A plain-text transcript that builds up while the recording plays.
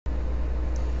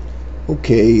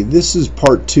Okay, this is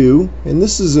part 2, and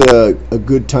this is a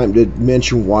good time to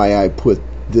mention why I put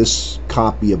this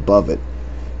copy above it.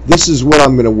 This is what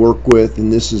I'm going to work with,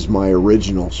 and this is my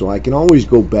original, so I can always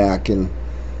go back, and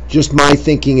just my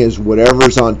thinking is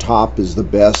whatever's on top is the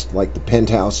best, like the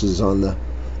penthouse is on the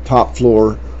top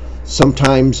floor.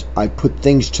 Sometimes I put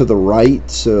things to the right,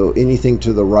 so anything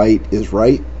to the right is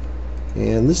right,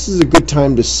 and this is a good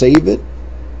time to save it.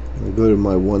 I go to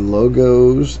my One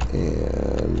Logos,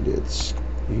 and it's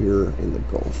here in the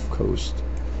Gulf Coast,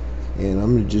 and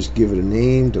I'm going to just give it a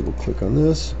name, double click on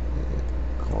this, and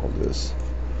call this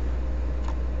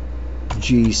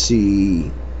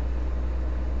GCEFCU.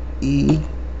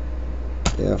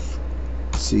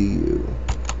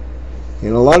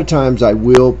 And a lot of times I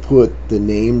will put the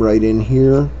name right in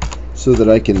here so that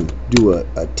I can do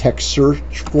a text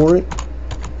search for it.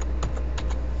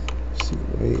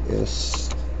 CAS.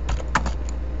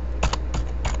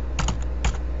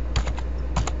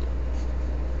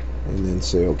 And then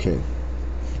say OK.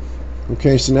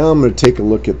 Okay, so now I'm going to take a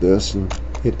look at this and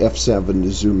hit F7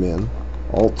 to zoom in,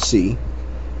 Alt-C.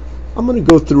 I'm going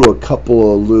to go through a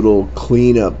couple of little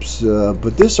cleanups,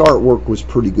 but this artwork was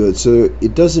pretty good, so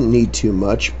it doesn't need too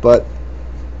much, but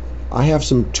I have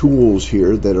some tools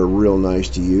here that are real nice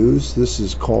to use. This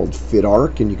is called Fit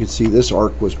Arc, and you can see this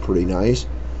arc was pretty nice,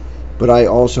 but I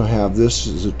also have this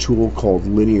as a tool called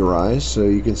Linearize, so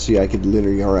you can see I could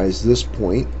linearize this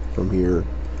point from here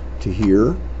to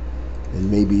here, and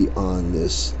maybe on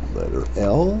this letter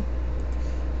L.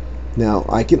 Now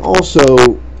I can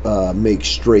also make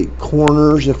straight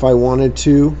corners if I wanted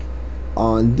to.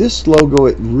 On this logo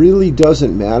it really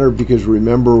doesn't matter, because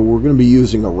remember we're going to be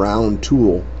using a round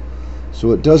tool,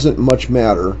 so it doesn't much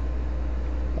matter.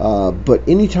 But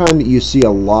anytime that you see a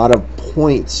lot of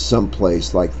points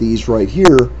someplace, like these right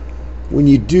here, when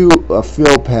you do a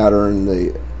fill pattern,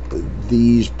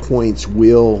 these points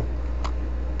will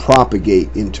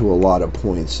propagate into a lot of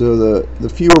points. So the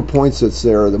fewer points that's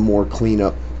there, the more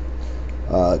cleanup,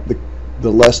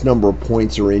 the less number of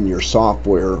points are in your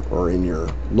software or in your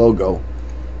logo,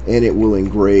 and it will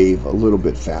engrave a little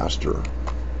bit faster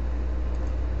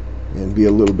and be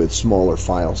a little bit smaller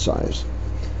file size.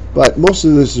 But most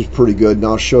of this is pretty good, and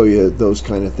I'll show you those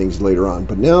kind of things later on.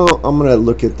 But now I'm going to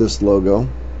look at this logo,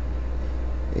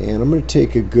 and I'm going to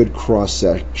take a good cross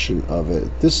section of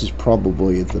it. This is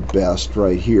probably the best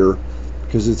right here,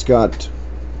 because it's got,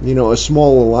 you know, as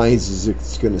small lines as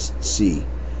it's going to see.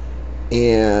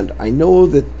 And I know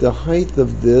that the height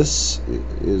of this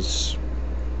is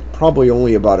probably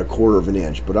only about 1/4 of an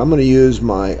inch, but I'm going to use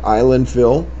my island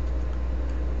fill,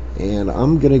 and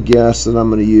I'm going to guess that I'm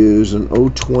going to use an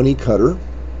 020 cutter,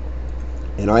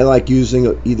 and I like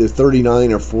using either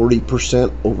 39 or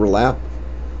 40% overlap.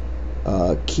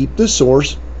 Keep the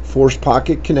source, force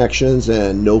pocket connections,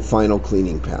 and no final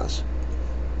cleaning pass,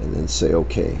 and then say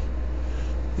OK.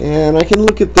 And I can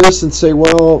look at this and say,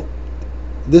 well,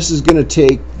 this is going to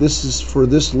take, this is for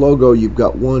this logo, you've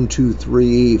got 1, 2,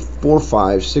 3, 4,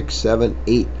 5, 6, 7,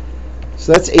 8.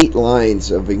 So that's 8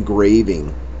 lines of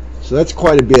engraving. So that's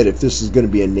quite a bit if this is going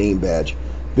to be a name badge.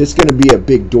 If it's going to be a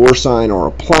big door sign or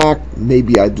a plaque,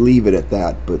 maybe I'd leave it at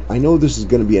that. But I know this is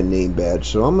going to be a name badge,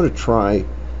 so I'm going to try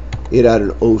it at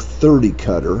an 030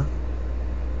 cutter.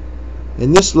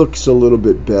 And this looks a little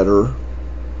bit better.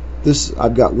 This,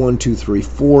 I've got 1, 2, 3,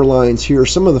 4 lines here.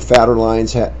 Some of the fatter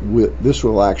lines, this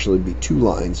will actually be 2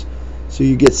 lines. So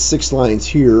you get 6 lines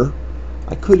here.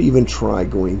 I could even try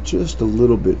going just a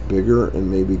little bit bigger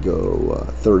and maybe go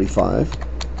 35.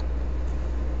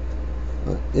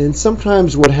 And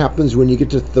sometimes what happens when you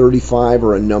get to 35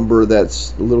 or a number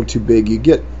that's a little too big, you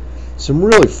get some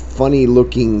really funny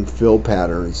looking fill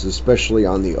patterns, especially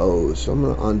on the O's. So I'm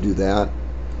going to undo that.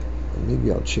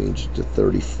 Maybe I'll change it to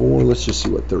 34. Let's just see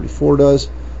what 34 does.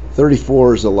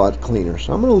 34 is a lot cleaner,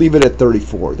 so I'm going to leave it at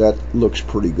 34. That looks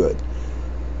pretty good.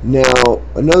 Now,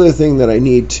 another thing that I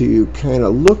need to kind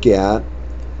of look at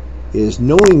is,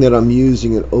 knowing that I'm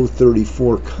using an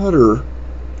 034 cutter,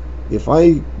 if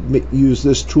I use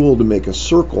this tool to make a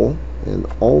circle, and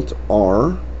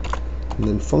Alt-R, and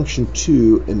then Function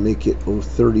 2, and make it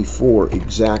 034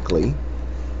 exactly,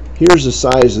 here's the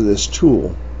size of this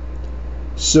tool.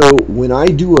 So when I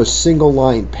do a single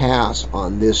line pass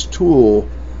on this tool,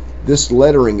 this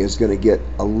lettering is going to get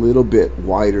a little bit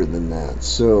wider than that.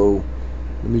 So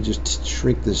let me just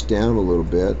shrink this down a little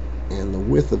bit, and the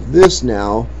width of this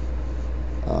now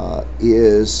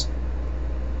is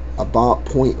about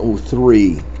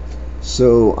 0.03.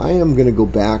 So I am going to go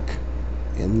back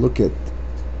and look at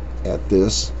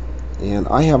this, and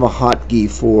I have a hotkey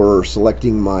for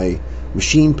selecting my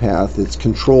machine path. It's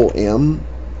Control M,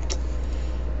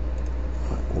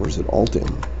 Or is it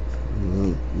Alt-M?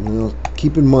 Well,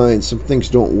 keep in mind, some things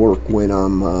don't work when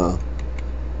I'm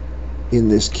in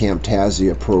this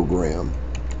Camtasia program.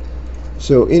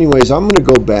 So anyways, I'm going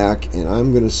to go back and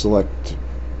I'm going to select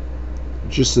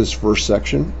just this first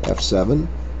section, F7,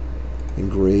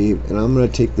 engrave, and I'm going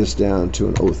to take this down to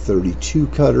an 032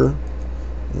 cutter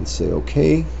and say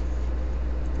OK.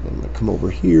 And I'm going to come over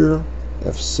here,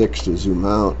 F6 to zoom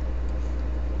out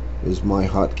is my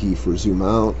hotkey for zoom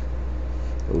out,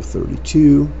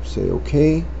 032, say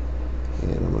OK,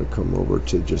 and I'm going to come over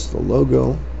to just the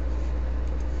logo,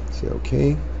 say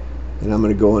OK, and I'm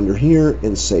going to go under here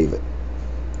and save it.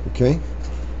 Okay.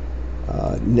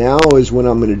 Now is when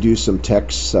I'm going to do some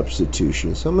text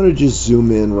substitution. So I'm going to just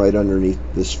zoom in right underneath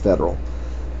this federal.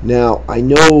 Now I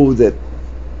know that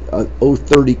a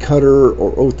 030 cutter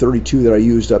or 032 that I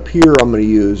used up here, I'm going to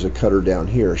use a cutter down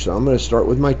here. So I'm going to start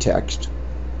with my text.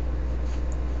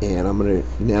 And I'm going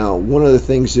to, now one of the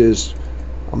things is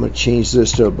I'm going to change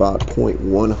this to about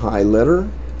 0.1 high letter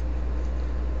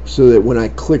so that when I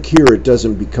click here it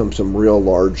doesn't become some real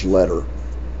large letter.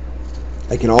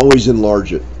 I can always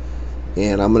enlarge it.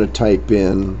 And I'm going to type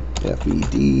in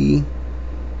FEDERAL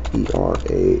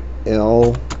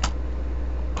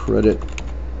credit.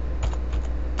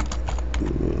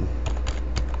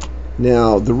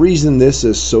 Now the reason this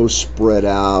is so spread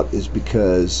out is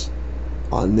because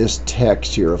on this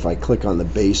text here, if I click on the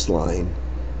baseline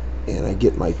and I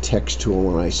get my text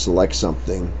tool and I select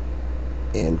something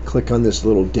and click on this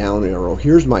little down arrow,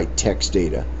 here's my text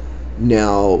data.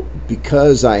 Now,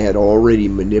 because I had already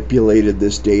manipulated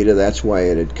this data, that's why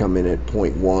it had come in at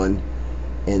 0.1.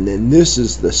 And then this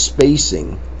is the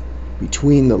spacing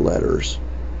between the letters.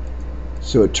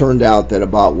 So it turned out that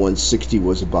about 160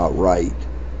 was about right.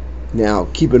 Now,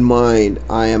 keep in mind,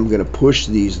 I am going to push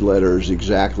these letters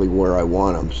exactly where I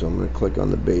want them. So I'm going to click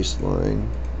on the baseline.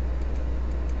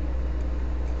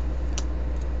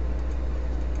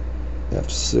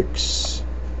 F6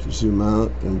 to zoom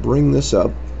out and bring this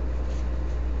up.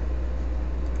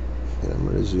 And I'm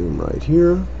going to zoom right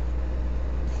here,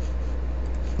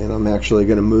 and I'm actually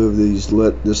going to move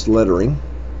this lettering,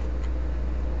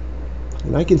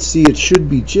 and I can see it should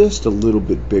be just a little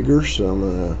bit bigger, so I'm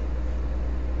going to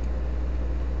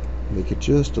make it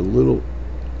just a little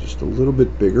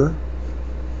bit bigger.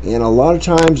 And a lot of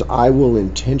times I will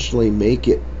intentionally make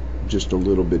it just a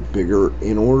little bit bigger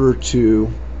in order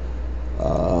to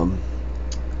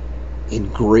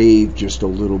engrave just a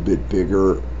little bit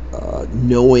bigger,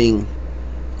 knowing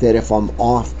that if I'm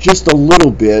off just a little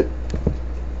bit,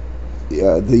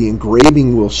 the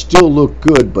engraving will still look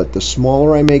good, but the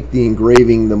smaller I make the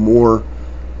engraving, the more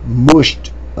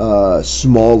mushed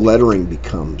small lettering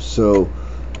becomes. So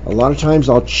a lot of times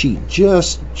I'll cheat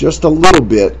just a little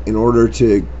bit in order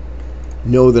to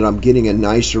know that I'm getting a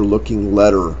nicer looking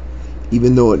letter,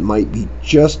 even though it might be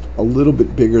just a little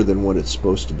bit bigger than what it's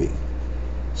supposed to be.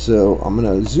 So I'm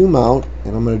going to zoom out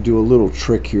and I'm going to do a little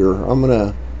trick here. I'm going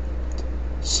to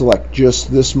select just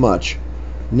this much.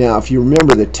 Now if you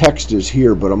remember, the text is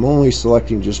here, but I'm only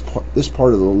selecting just this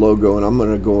part of the logo, and I'm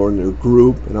going to go under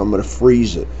group and I'm going to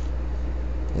freeze it.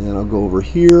 And then I'll go over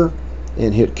here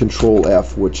and hit Control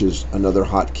F, which is another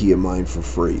hotkey of mine for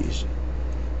freeze.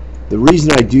 The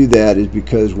reason I do that is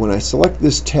because when I select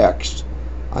this text,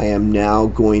 I am now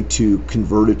going to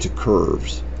convert it to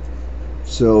curves.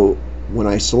 So when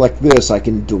I select this, I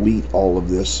can delete all of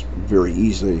this very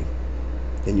easily,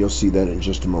 and you'll see that in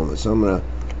just a moment. So I'm going to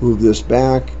move this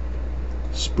back,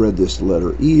 spread this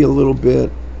letter E a little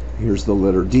bit. Here's the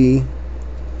letter D,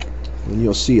 and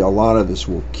you'll see a lot of this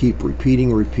will keep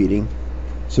repeating.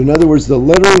 So in other words, the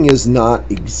lettering is not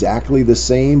exactly the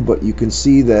same, but you can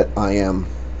see that I am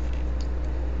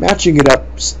matching it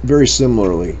up very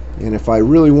similarly. And if I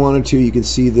really wanted to, you can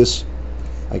see this,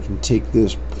 I can take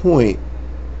this point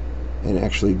and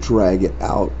actually drag it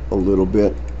out a little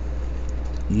bit.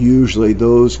 Usually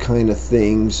those kind of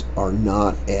things are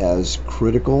not as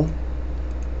critical.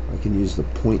 I can use the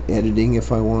point editing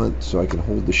if I want, so I can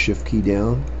hold the shift key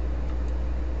down.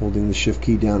 Holding the shift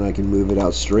key down, I can move it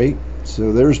out straight.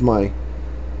 So there's my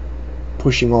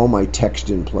pushing all my text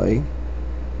in play.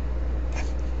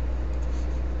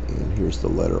 And here's the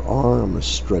letter R. I'm going to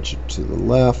stretch it to the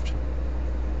left.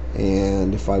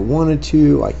 And if I wanted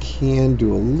to, I can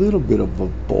do a little bit of a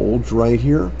bulge right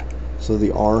here, so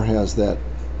the R has that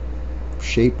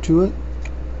shape to it.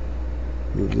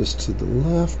 Move this to the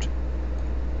left,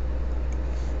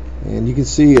 and you can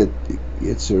see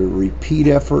it's a repeat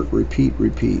effort, repeat.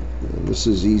 And this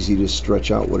is easy to stretch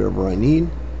out whatever I need.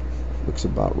 Looks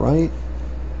about right.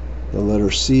 The letter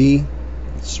C,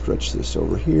 let's stretch this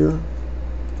over here.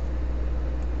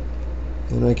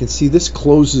 And I can see this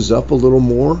closes up a little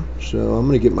more, so I'm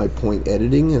going to get my point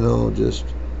editing, and I'll just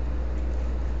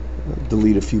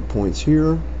delete a few points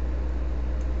here,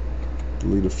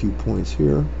 delete a few points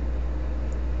here.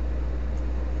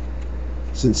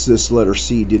 Since this letter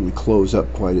C didn't close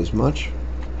up quite as much,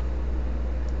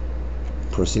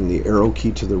 pressing the arrow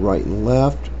key to the right and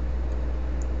left,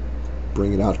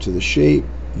 bring it out to the shape,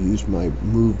 use my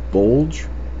move bulge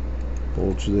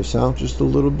this out just a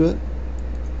little bit,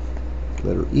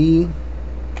 letter E,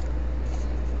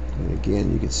 and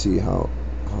again you can see how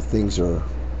things are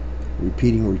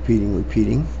repeating,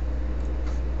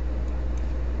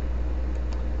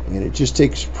 and it just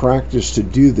takes practice to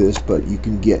do this, but you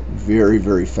can get very,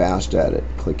 very fast at it.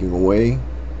 Clicking away,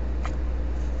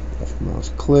 left mouse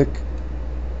click,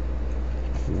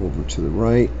 over to the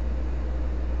right.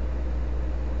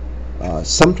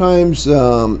 Sometimes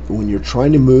when you're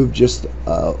trying to move just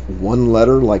one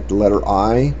letter, like the letter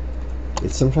I, it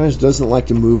sometimes doesn't like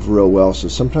to move real well, so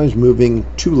sometimes moving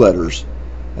two letters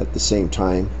at the same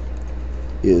time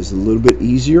is a little bit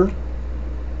easier.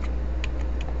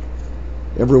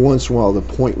 Every once in a while the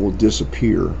point will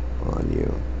disappear on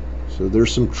you. So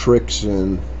there's some tricks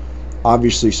and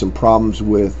obviously some problems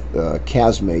with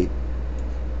Casmate,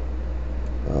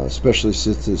 especially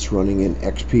since it's running in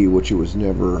XP, which it was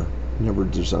never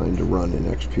designed to run in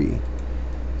XP.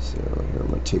 So here I'm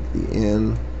going to take the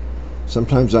N.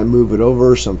 Sometimes I move it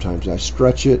over, sometimes I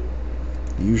stretch it.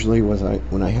 Usually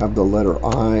when I have the letter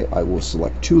I will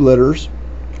select two letters,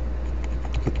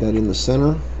 get that in the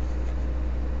center.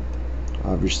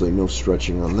 Obviously no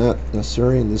stretching on that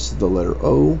necessary, and this is the letter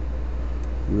O.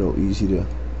 Real easy to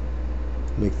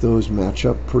make those match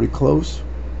up pretty close.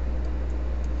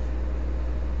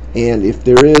 And if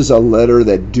there is a letter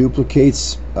that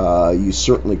duplicates, you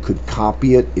certainly could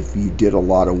copy it if you did a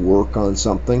lot of work on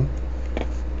something.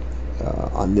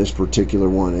 On this particular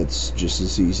one, it's just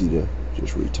as easy to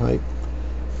just retype.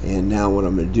 And now what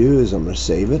I'm going to do is I'm going to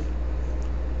save it.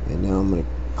 And now I'm going to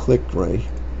click right,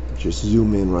 just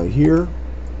zoom in right here.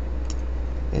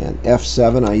 And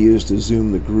F7 I use to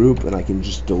zoom the group, and I can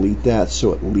just delete that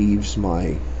so it leaves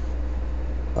my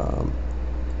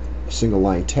single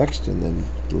line text, and then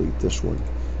delete this one.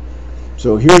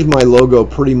 So here's my logo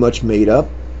pretty much made up,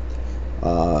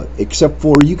 except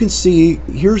for you can see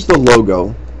here's the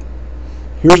logo,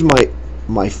 here's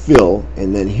my fill,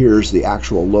 and then here's the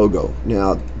actual logo.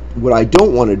 Now what I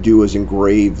don't want to do is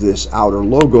engrave this outer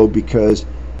logo, because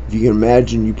if you can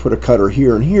imagine you put a cutter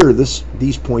here and here,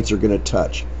 these points are going to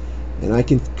touch, and I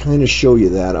can kind of show you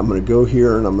that. I'm going to go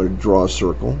here and I'm going to draw a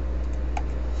circle.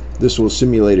 This will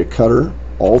simulate a cutter.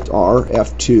 Alt R,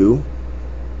 F2,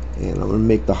 and I'm going to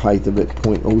make the height of it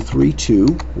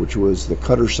 0.032, which was the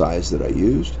cutter size that I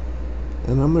used.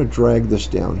 And I'm going to drag this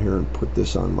down here and put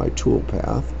this on my tool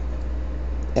path.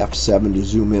 F7 to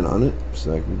zoom in on it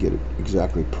so I can get it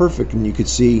exactly perfect. And you can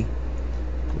see,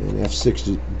 and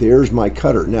F6, there's my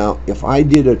cutter. Now, if I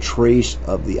did a trace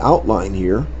of the outline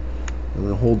here, I'm going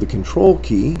to hold the control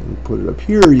key and put it up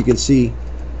here. You can see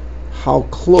how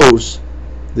close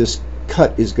this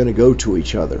cut is going to go to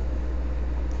each other.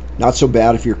 Not so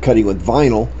bad if you're cutting with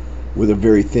vinyl with a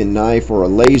very thin knife or a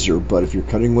laser, but if you're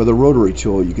cutting with a rotary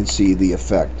tool, you can see the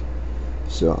effect.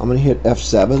 So I'm going to hit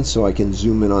F7 so I can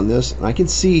zoom in on this, and I can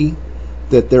see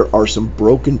that there are some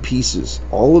broken pieces.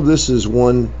 All of this is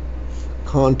one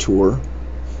contour,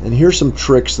 and here's some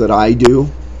tricks that I do.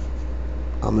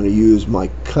 I'm going to use my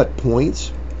cut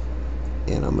points,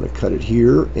 and I'm going to cut it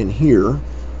here and here,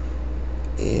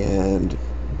 and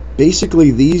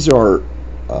basically these are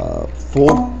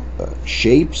full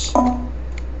shapes.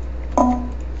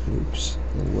 Oops,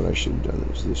 and what I should have done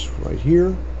is this right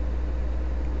here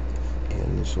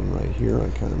and this one right here. I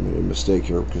kind of made a mistake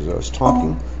here because I was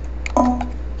talking.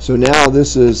 So now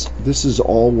this is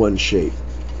all one shape,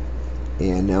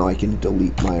 and now I can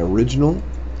delete my original.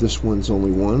 This one's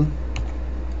only one,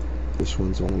 this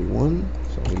one's only one,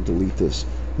 so I can delete this.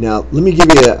 Now let me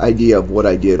give you an idea of what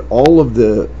I did. All of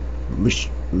the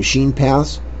machine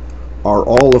paths are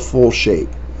all a full shape.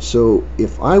 So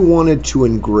if I wanted to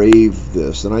engrave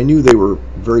this, and I knew they were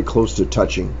very close to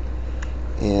touching,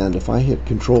 and if I hit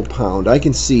Control Pound, I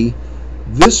can see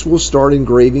this will start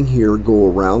engraving here,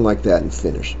 go around like that and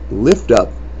finish. Lift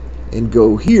up and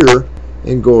go here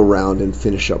and go around and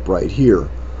finish up right here.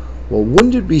 Well,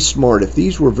 wouldn't it be smart if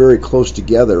these were very close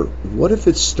together? What if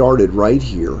it started right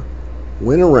here,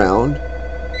 went around,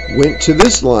 went to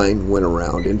this line, went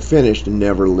around and finished and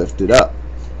never lifted up?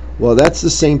 Well, that's the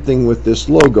same thing with this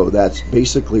logo. That's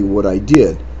basically what I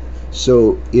did.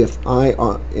 So if I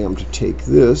am to take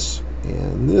this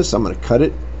and this, I'm going to cut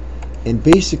it, and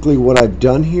basically what I've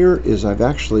done here is I've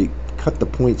actually cut the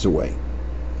points away.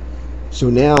 So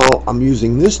now I'm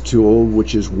using this tool,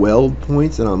 which is weld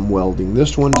points, and I'm welding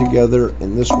this one together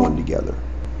and this one together.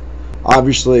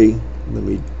 Obviously, let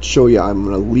me show you, I'm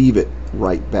going to leave it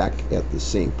right back at the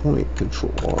same point.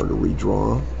 Control R to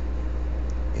redraw.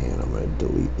 And I'm going to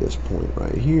delete this point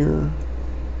right here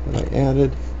that I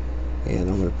added. And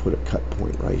I'm going to put a cut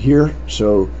point right here.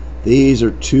 So these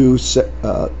are two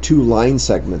line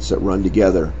segments that run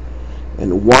together.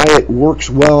 And why it works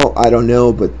well, I don't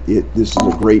know, but this is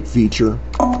a great feature.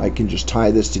 I can just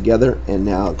tie this together, and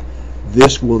now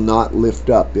this will not lift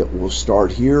up. It will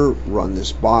start here, run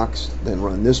this box, then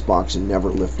run this box, and never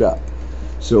lift up.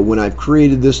 So when I've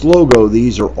created this logo,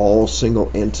 these are all single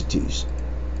entities.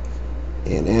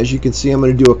 And as you can see, I'm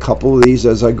going to do a couple of these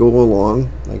as I go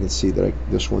along. I can see that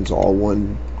this one's all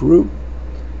one group.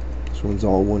 This one's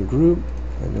all one group.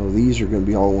 I know these are going to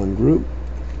be all one group.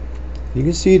 You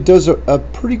can see it does a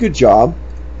pretty good job.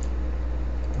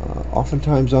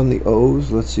 Oftentimes on the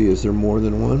O's, let's see, is there more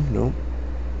than one? No.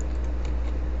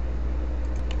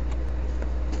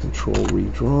 Control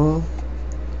redraw.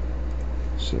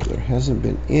 So there hasn't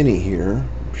been any here.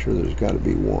 I'm sure there's got to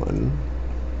be one.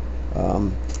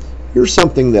 Here's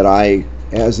something that I,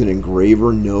 as an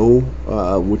engraver, know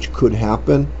which could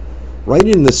happen. Right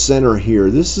in the center here,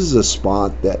 this is a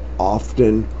spot that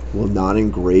often will not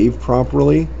engrave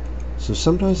properly. So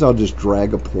sometimes I'll just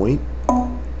drag a point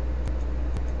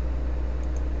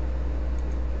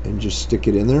and just stick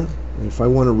it in there. And if I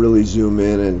want to really zoom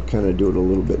in and kind of do it a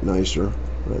little bit nicer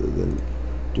rather than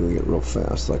doing it real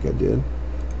fast like I did,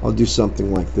 I'll do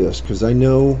something like this, because I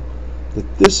know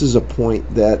that this is a point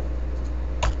that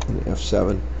in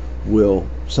F7 will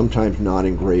sometimes not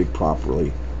engrave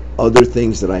properly. Other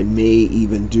things that I may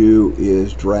even do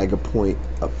is drag a point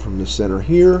up from the center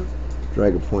here,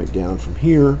 drag a point down from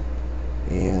here,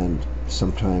 and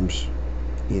sometimes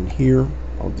in here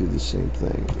I'll do the same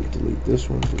thing. Delete this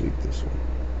one, delete this one.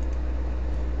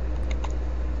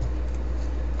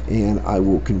 And I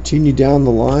will continue down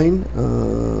the line,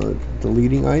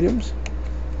 deleting items.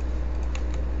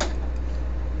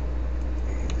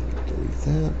 And delete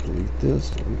that, delete this,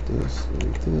 delete this,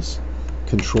 delete this.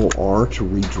 Control R to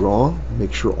redraw,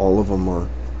 make sure all of them are.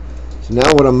 So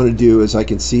now what I'm going to do is I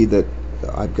can see that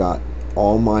I've got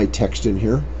all my text in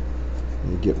here.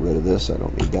 Let me get rid of this. I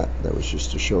don't need that. That was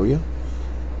just to show you.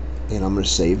 And I'm going to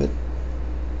save it.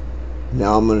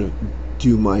 Now I'm going to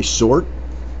do my sort,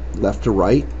 left to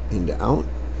right, into out.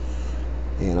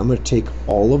 And I'm going to take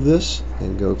all of this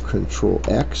and go Control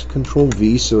X, Control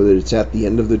V, so that it's at the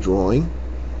end of the drawing.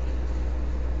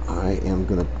 I am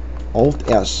going to Alt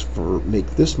S for make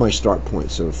this my start point.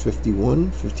 So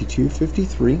 51, 52,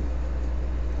 53.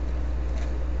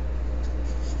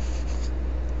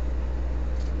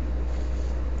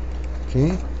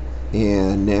 Okay,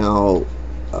 and now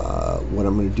what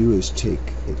I'm going to do is take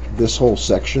this whole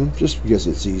section, just because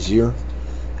it's easier,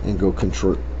 and go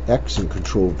Control X and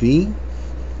Control V,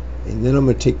 and then I'm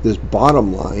going to take this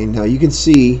bottom line. Now you can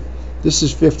see this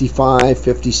is 55,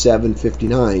 57,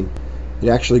 59. It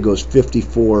actually goes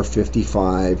 54,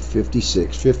 55,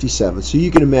 56, 57. So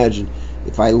you can imagine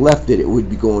if I left it, it would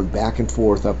be going back and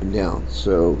forth, up and down.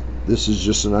 So this is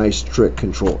just a nice trick.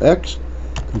 Control X,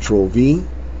 Control V.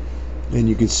 And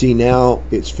you can see now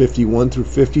it's 51 through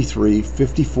 53,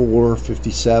 54,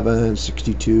 57,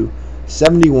 62,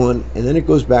 71, and then it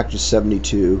goes back to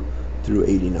 72 through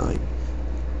 89.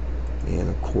 And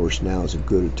of course now is as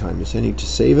good a time as any to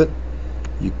save it.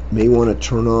 You may want to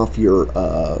turn off your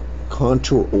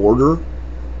contour order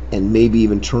and maybe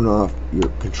even turn off your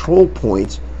control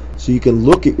points so you can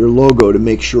look at your logo to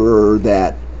make sure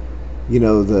that, you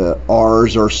know, the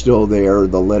R's are still there,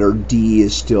 the letter D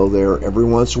is still there. Every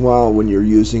once in a while when you're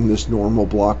using this normal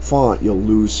block font, you'll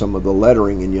lose some of the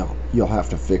lettering and you'll have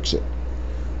to fix it.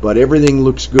 But everything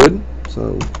looks good,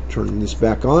 so turning this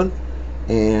back on,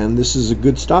 and this is a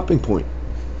good stopping point.